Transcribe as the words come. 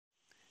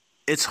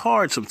it's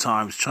hard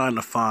sometimes trying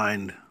to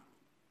find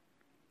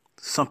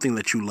something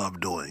that you love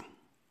doing.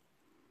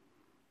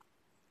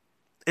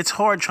 It's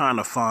hard trying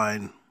to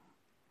find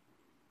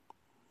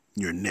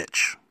your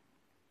niche.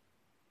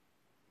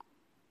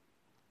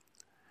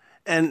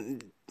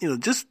 And,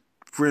 just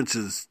for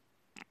instance,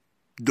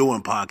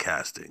 doing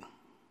podcasting.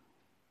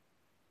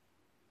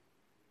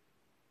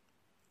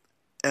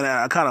 And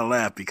I kind of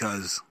laugh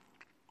because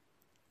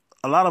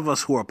a lot of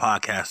us who are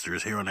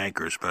podcasters here on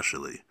Anchor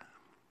especially,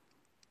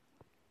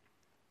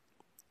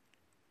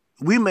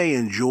 we may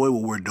enjoy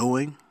what we're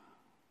doing,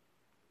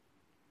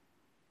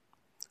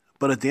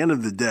 but at the end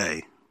of the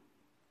day,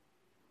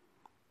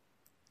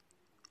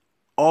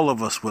 all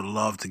of us would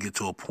love to get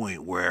to a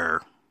point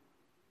where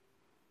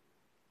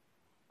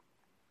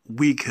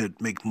we could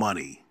make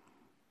money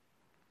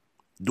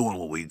doing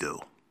what we do.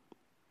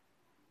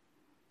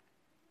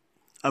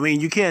 I mean,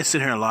 you can't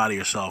sit here and lie to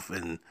yourself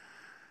and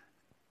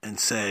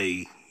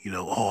say,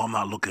 I'm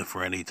not looking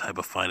for any type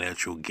of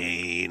financial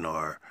gain,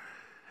 or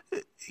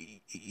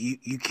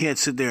you can't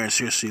sit there and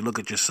seriously look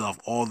at yourself,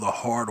 all the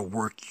hard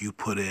work you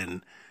put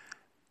in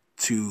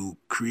to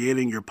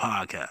creating your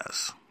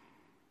podcast.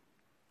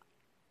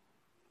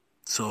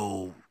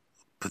 So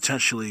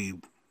potentially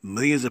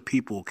millions of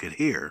people could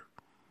hear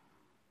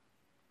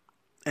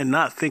and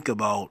not think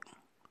about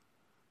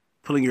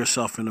putting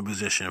yourself in a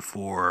position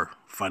for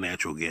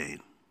financial gain.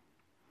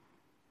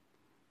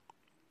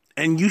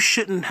 And you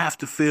shouldn't have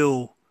to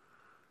feel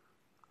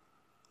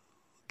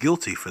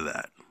guilty for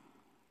that.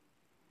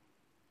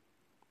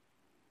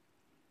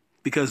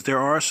 Because there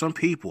are some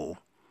people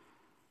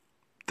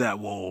that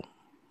will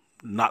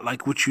not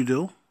like what you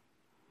do.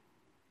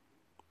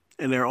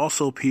 And there are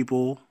also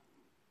people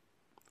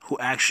who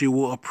actually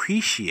will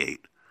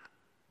appreciate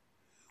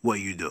what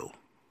you do.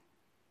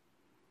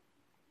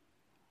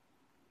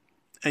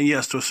 And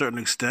yes, to a certain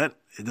extent,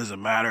 it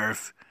doesn't matter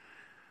if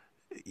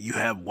you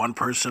have one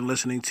person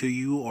listening to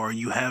you or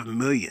you have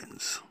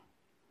millions.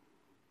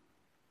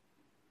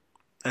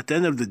 At the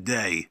end of the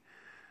day,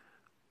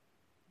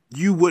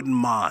 you wouldn't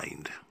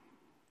mind.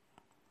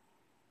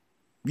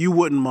 You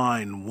wouldn't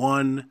mind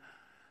one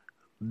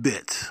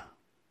bit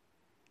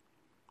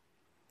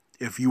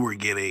if you were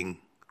getting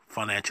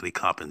financially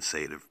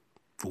compensated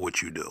for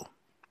what you do.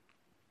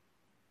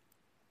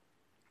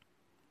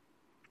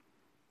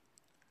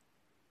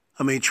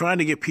 I mean, trying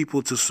to get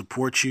people to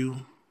support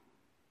you,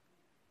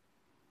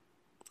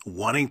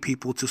 wanting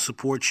people to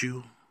support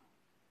you,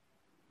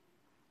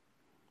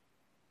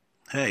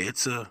 hey,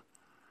 it's a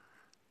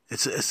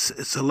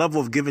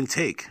level of give and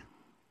take.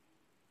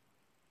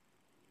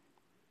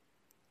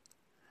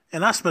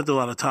 And I spent a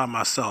lot of time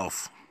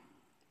myself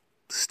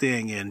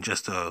staying in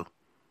just a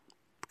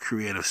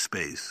creative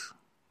space.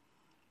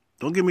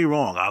 Don't get me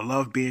wrong, I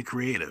love being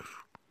creative.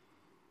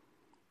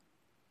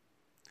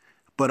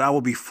 But I will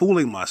be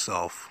fooling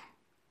myself,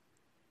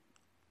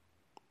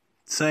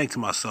 saying to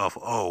myself,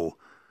 oh,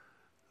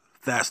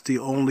 that's the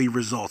only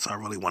results I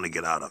really want to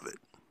get out of it.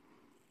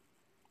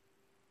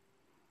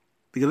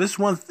 Because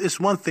it's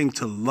one thing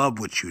to love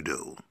what you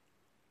do.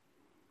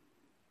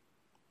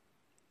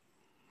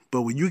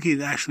 But when you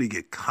can actually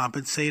get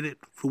compensated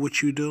for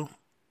what you do,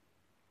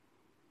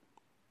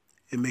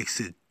 it makes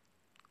it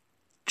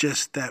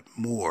just that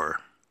more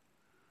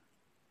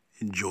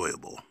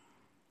enjoyable.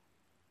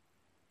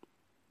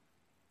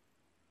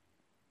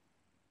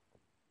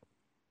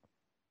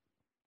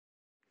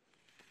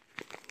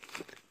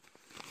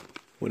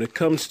 When it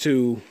comes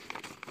to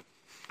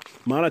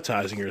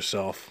monetizing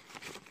yourself,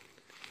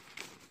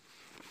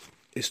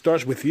 it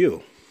starts with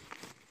you.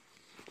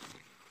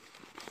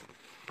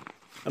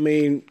 I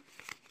mean,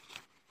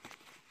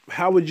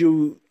 how would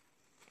you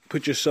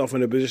put yourself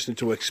in a position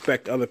to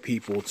expect other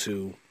people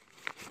to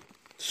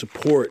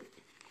support,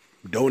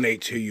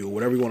 donate to you,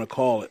 whatever you want to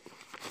call it,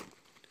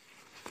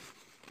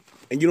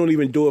 and you don't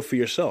even do it for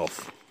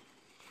yourself?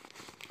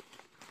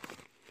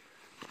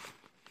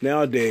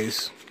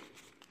 Nowadays,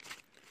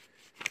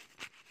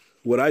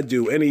 what I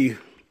do, any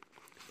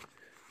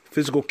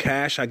physical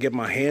cash I get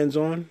my hands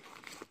on,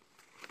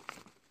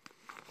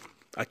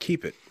 I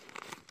keep it.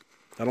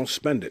 I don't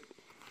spend it.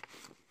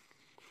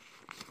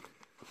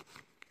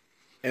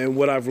 And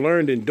what I've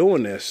learned in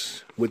doing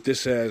this, what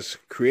this has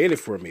created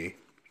for me,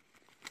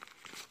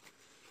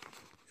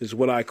 is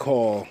what I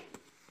call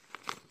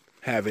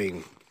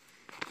having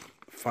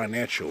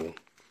financial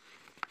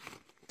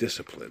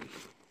discipline.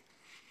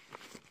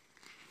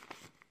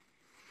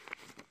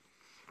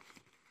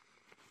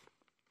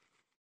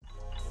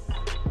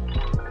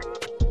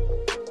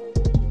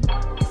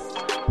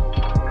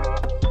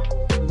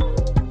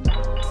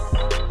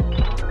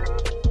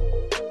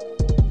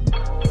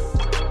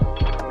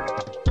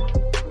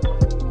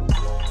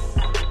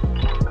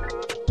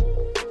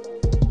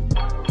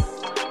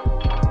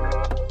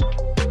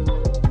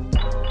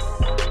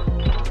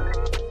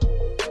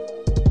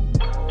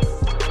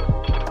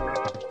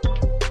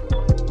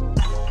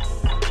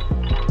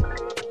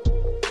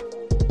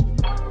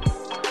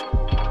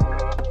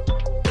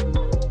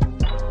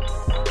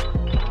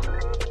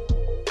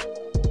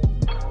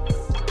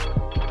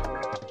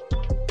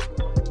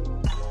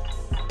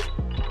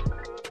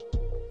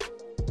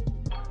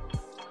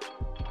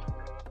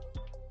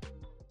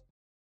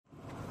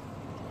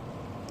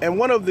 And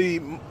one of the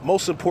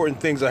most important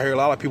things I hear a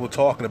lot of people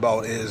talking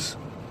about is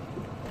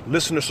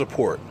listener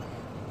support.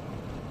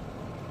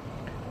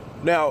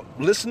 Now,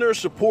 listener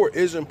support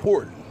is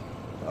important.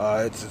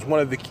 It's one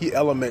of the key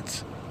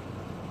elements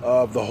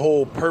of the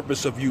whole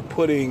purpose of you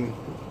putting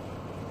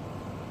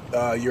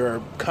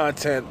your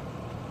content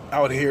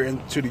out here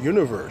into the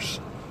universe.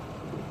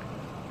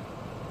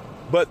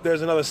 But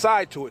there's another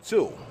side to it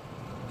too.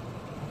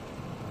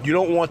 You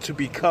don't want to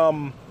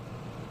become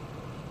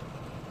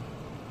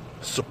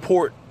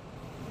support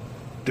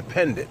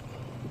dependent.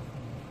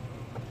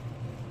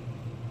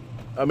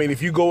 I mean,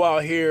 if you go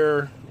out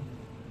here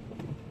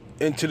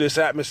into this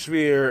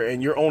atmosphere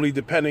and you're only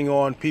depending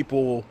on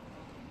people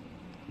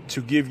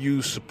to give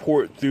you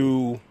support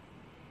through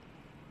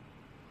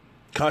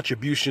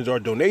contributions or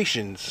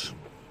donations,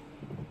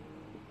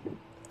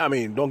 I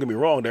mean, don't get me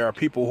wrong, there are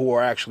people who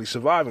are actually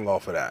surviving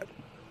off of that.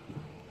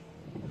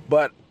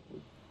 But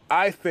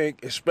I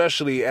think,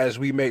 especially as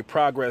we make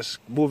progress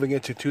moving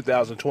into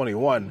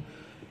 2021,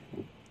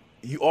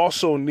 you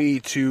also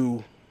need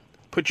to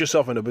put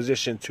yourself in a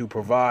position to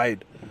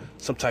provide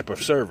some type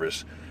of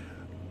service.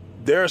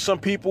 There are some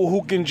people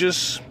who can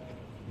just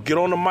get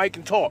on the mic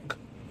and talk.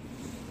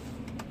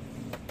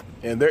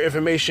 And their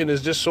information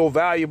is just so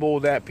valuable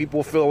that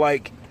people feel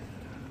like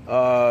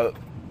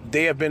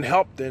they have been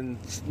helped in,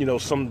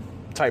 some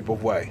type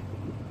of way.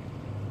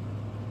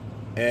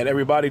 And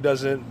everybody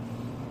doesn't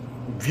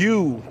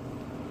view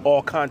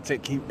all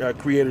content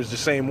creators the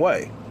same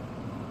way.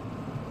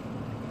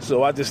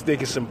 So I just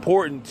think it's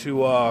important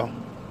to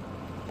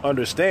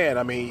understand.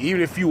 I mean,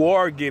 even if you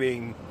are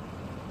getting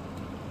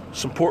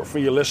support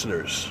from your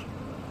listeners,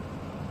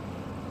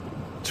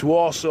 to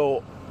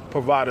also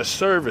provide a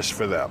service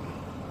for them.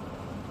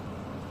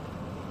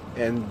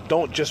 And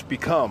don't just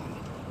become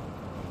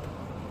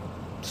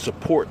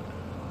support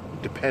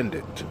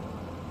dependent.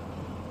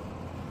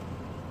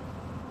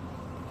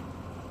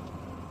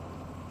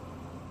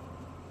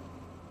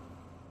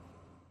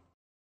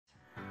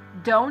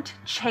 Don't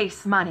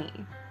chase money.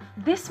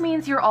 This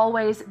means you're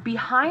always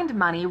behind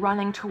money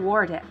running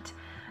toward it.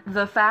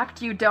 The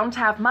fact you don't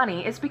have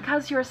money is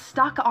because you're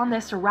stuck on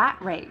this rat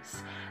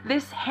race,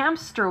 this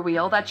hamster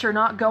wheel that you're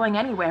not going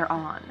anywhere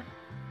on.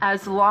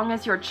 As long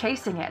as you're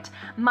chasing it,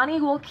 money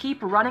will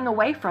keep running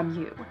away from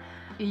you.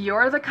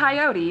 You're the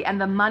coyote and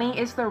the money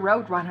is the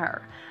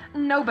roadrunner.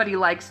 Nobody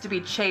likes to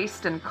be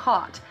chased and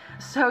caught,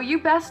 so you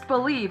best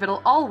believe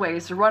it'll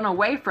always run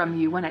away from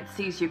you when it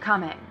sees you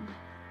coming.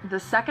 The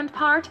second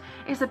part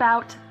is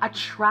about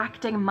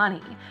attracting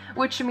money,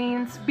 which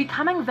means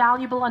becoming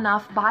valuable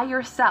enough by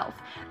yourself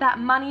that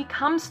money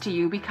comes to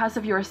you because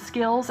of your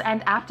skills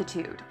and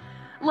aptitude.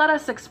 Let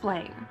us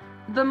explain.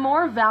 The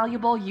more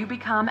valuable you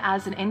become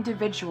as an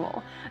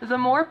individual, the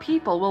more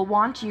people will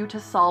want you to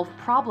solve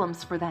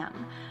problems for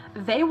them.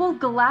 They will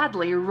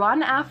gladly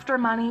run after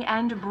money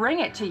and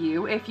bring it to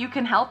you if you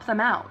can help them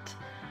out.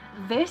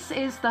 This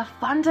is the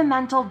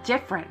fundamental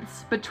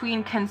difference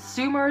between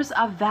consumers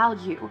of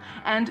value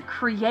and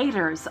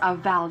creators of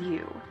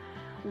value.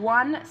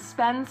 One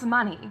spends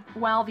money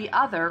while the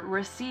other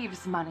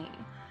receives money.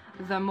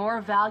 The more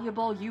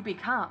valuable you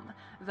become,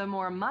 the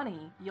more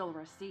money you'll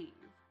receive.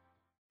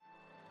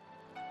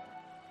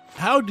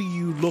 How do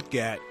you look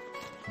at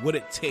what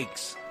it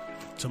takes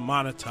to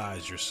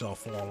monetize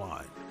yourself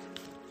online?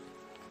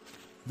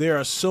 There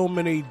are so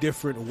many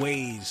different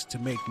ways to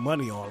make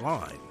money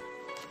online.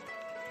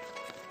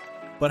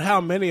 But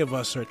how many of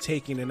us are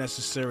taking the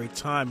necessary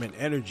time and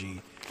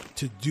energy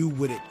to do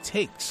what it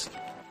takes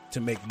to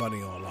make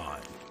money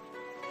online?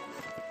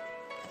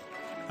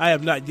 I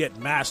have not yet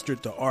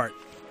mastered the art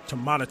to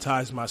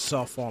monetize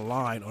myself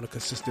online on a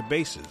consistent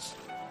basis.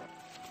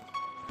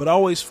 But I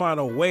always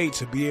find a way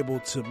to be able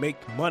to make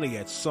money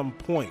at some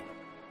point,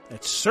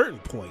 at certain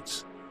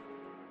points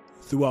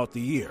throughout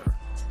the year.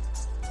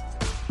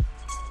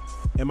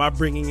 Am I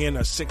bringing in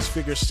a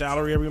 6-figure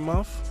salary every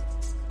month?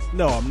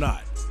 No, I'm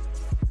not.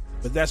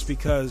 But that's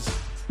because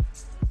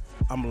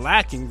I'm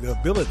lacking the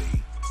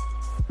ability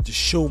to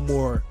show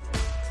more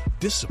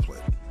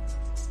discipline.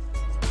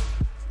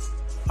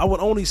 I would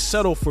only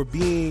settle for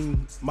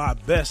being my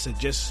best at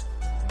just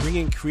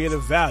bringing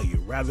creative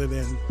value rather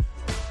than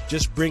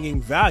just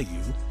bringing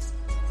value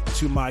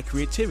to my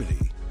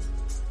creativity.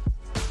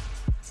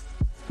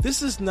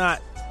 This is not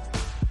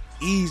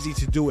easy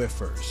to do at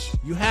first.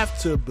 You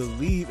have to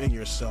believe in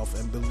yourself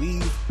and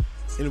believe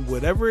in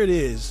whatever it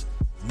is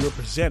you're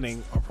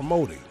presenting or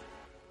promoting.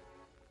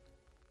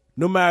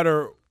 No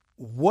matter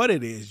what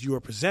it is you are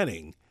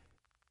presenting,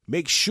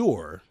 make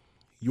sure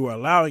you are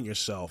allowing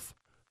yourself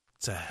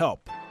to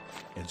help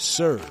and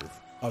serve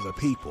other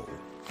people.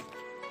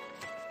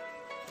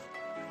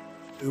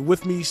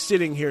 With me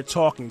sitting here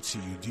talking to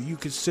you, do you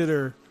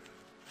consider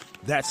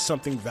that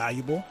something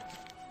valuable?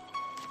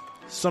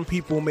 Some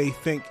people may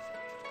think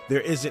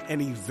there isn't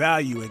any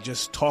value in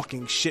just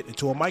talking shit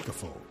into a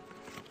microphone.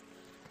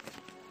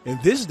 In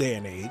this day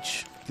and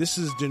age, this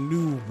is the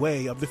new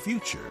way of the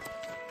future.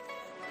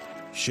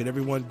 Should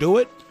everyone do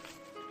it?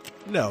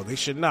 No, they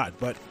should not.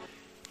 But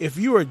if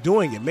you are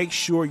doing it, make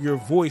sure your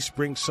voice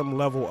brings some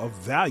level of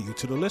value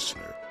to the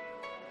listener.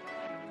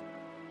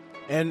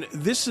 And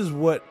this is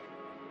what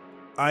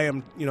I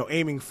am,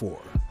 aiming for.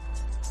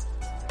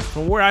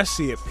 From where I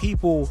see it,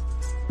 people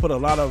put a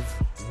lot of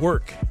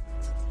work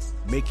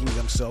making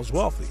themselves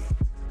wealthy.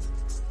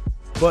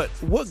 But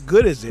what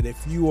good is it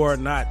if you are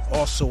not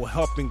also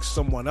helping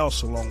someone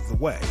else along the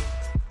way?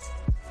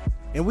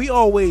 And we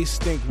always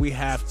think we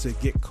have to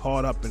get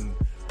caught up in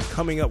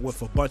coming up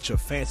with a bunch of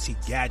fancy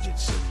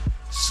gadgets and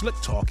slick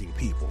talking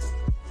people,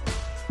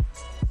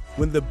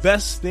 when the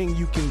best thing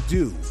you can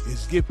do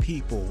is give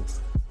people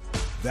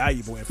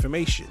valuable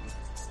information.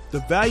 The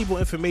valuable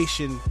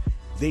information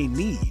they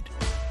need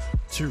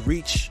to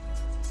reach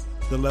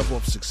the level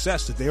of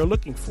success that they are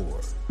looking for.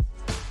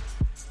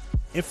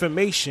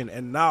 Information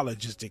and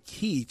knowledge is the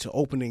key to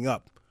opening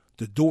up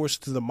the doors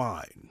to the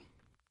mind.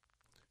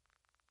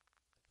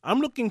 I'm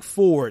looking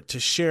forward to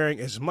sharing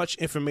as much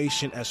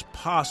information as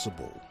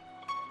possible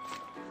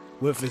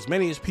with as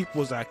many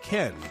people as I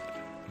can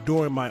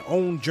during my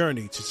own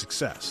journey to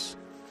success.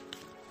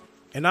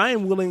 And I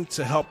am willing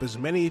to help as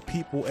many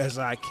people as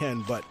I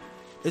can, but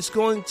it's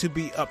going to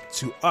be up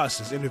to us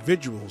as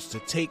individuals to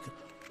take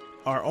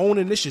our own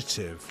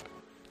initiative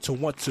to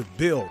want to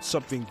build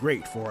something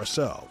great for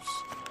ourselves.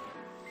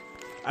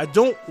 I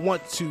don't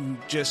want to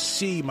just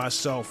see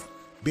myself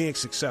being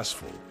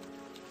successful.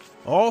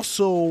 I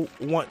also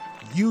want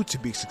you to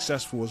be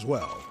successful as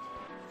well.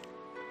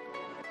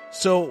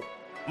 So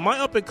my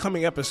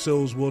up-and-coming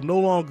episodes will no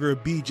longer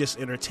be just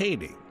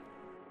entertaining.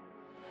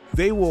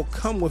 They will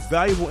come with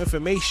valuable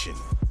information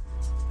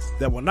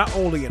that will not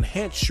only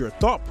enhance your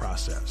thought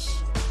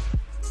process,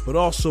 but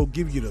also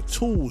give you the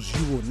tools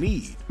you will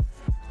need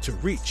to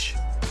reach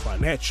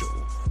financial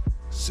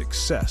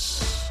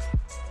success.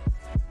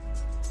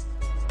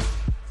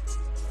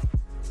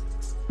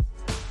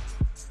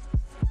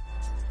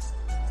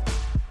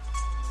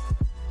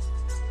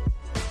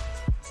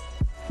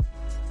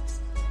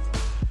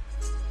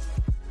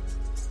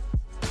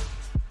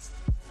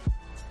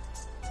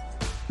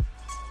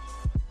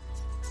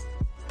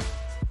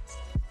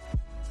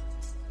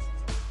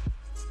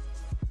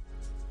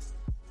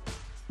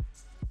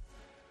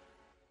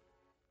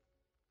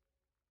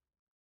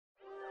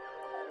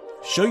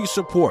 Show your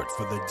support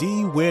for the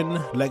D-Win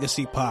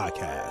Legacy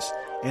Podcast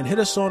and hit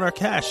us on our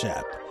Cash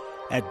App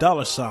at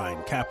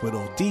 $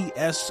 capital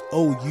DSOULS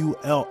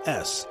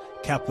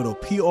capital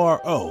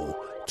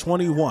PRO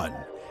 21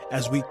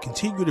 as we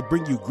continue to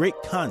bring you great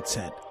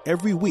content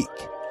every week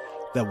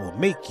that will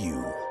make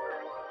you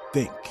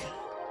think.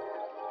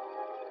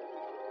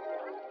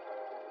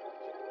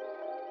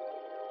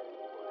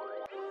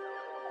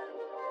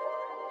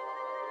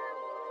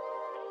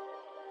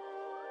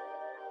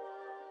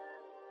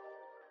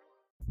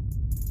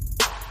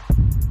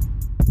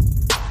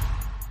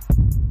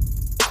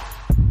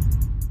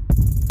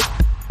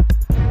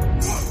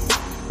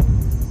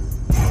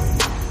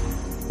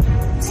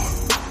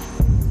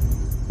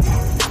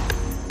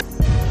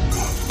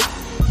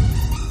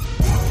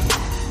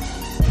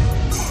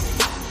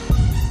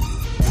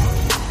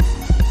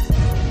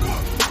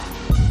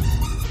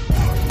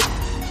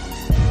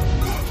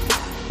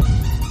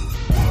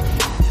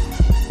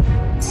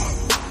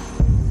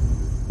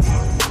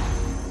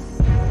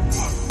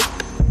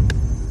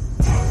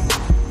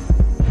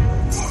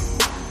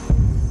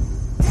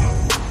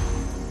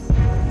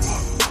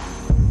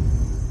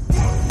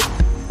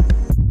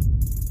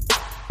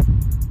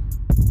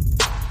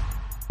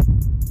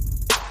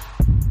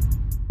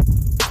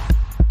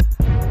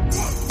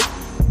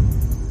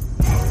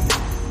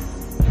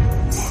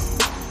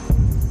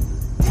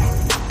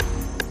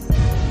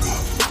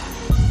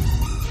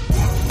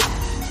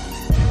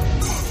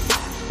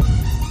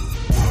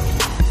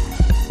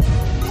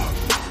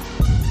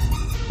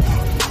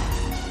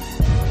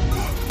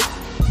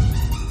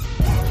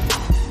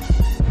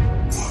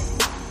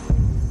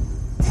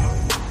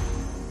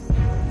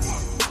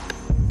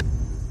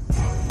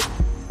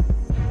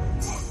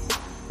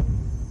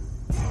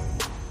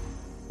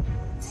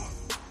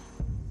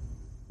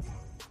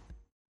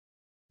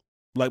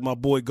 Like my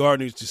boy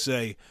Gardner used to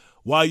say,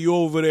 while you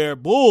over there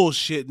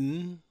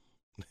bullshitting.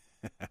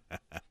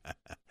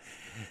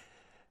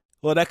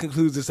 Well, that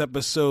concludes this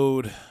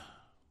episode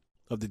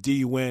of the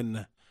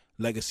D-Win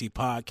Legacy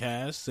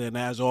Podcast. And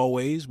as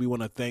always, we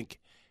want to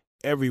thank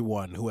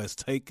everyone who has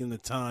taken the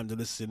time to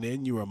listen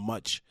in. You are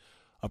much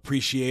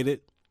appreciated.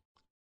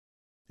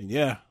 And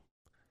yeah,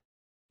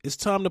 it's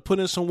time to put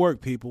in some work,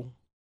 people.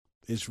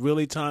 It's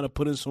really time to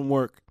put in some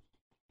work.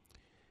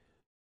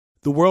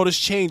 The world is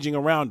changing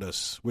around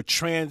us. We're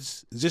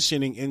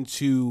transitioning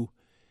into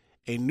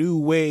a new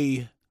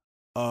way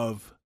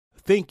of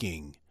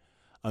thinking,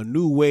 a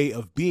new way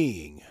of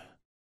being,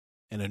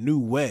 and a new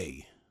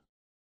way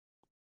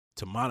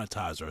to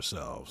monetize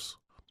ourselves.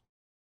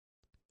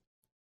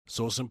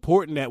 So it's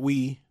important that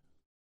we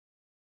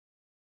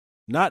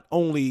not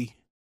only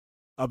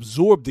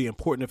absorb the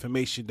important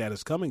information that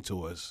is coming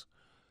to us,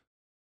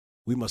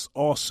 we must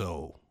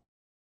also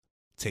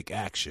take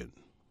action.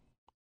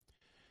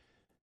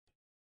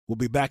 We'll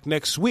be back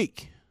next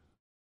week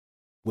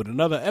with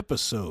another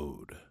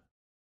episode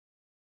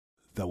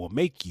that will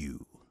make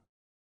you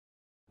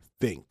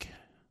think.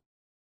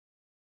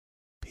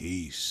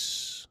 Peace.